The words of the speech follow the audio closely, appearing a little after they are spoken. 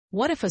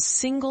What if a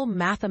single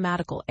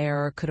mathematical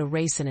error could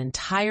erase an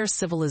entire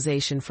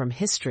civilization from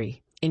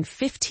history? In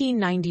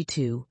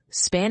 1592,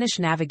 Spanish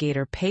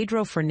navigator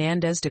Pedro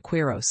Fernández de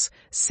Quirós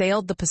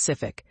sailed the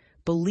Pacific,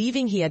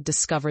 believing he had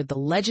discovered the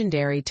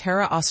legendary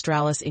Terra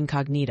Australis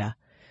Incognita,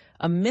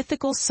 a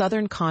mythical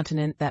southern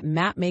continent that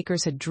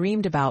mapmakers had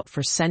dreamed about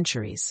for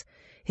centuries.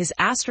 His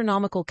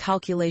astronomical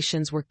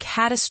calculations were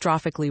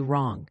catastrophically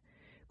wrong.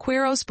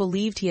 Quiros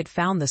believed he had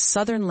found the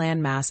southern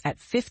landmass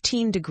at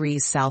 15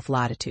 degrees south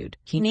latitude.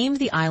 He named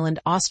the island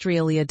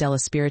Austrialia del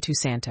Espiritu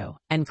Santo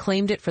and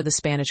claimed it for the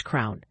Spanish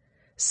crown,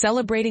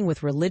 celebrating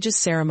with religious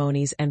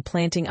ceremonies and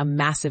planting a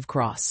massive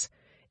cross.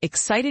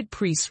 Excited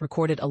priests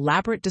recorded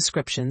elaborate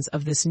descriptions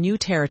of this new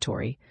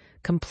territory,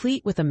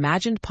 complete with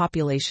imagined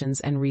populations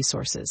and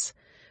resources.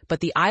 But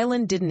the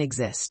island didn't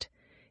exist.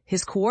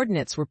 His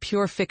coordinates were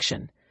pure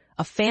fiction,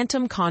 a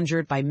phantom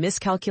conjured by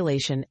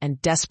miscalculation and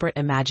desperate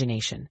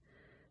imagination.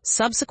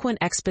 Subsequent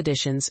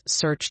expeditions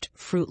searched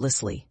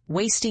fruitlessly,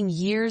 wasting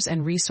years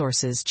and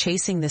resources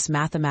chasing this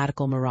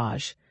mathematical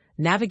mirage.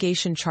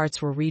 Navigation charts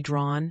were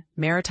redrawn,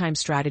 maritime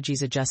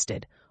strategies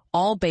adjusted,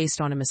 all based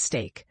on a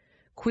mistake.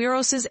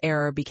 Quiros's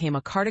error became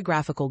a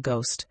cartographical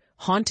ghost,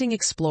 haunting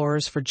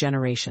explorers for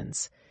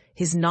generations.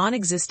 His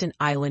non-existent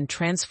island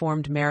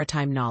transformed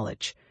maritime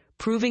knowledge,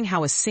 proving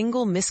how a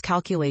single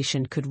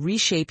miscalculation could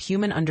reshape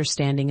human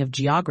understanding of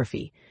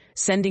geography,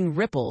 sending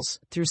ripples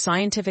through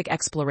scientific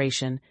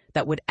exploration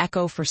that would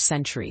echo for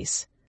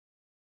centuries.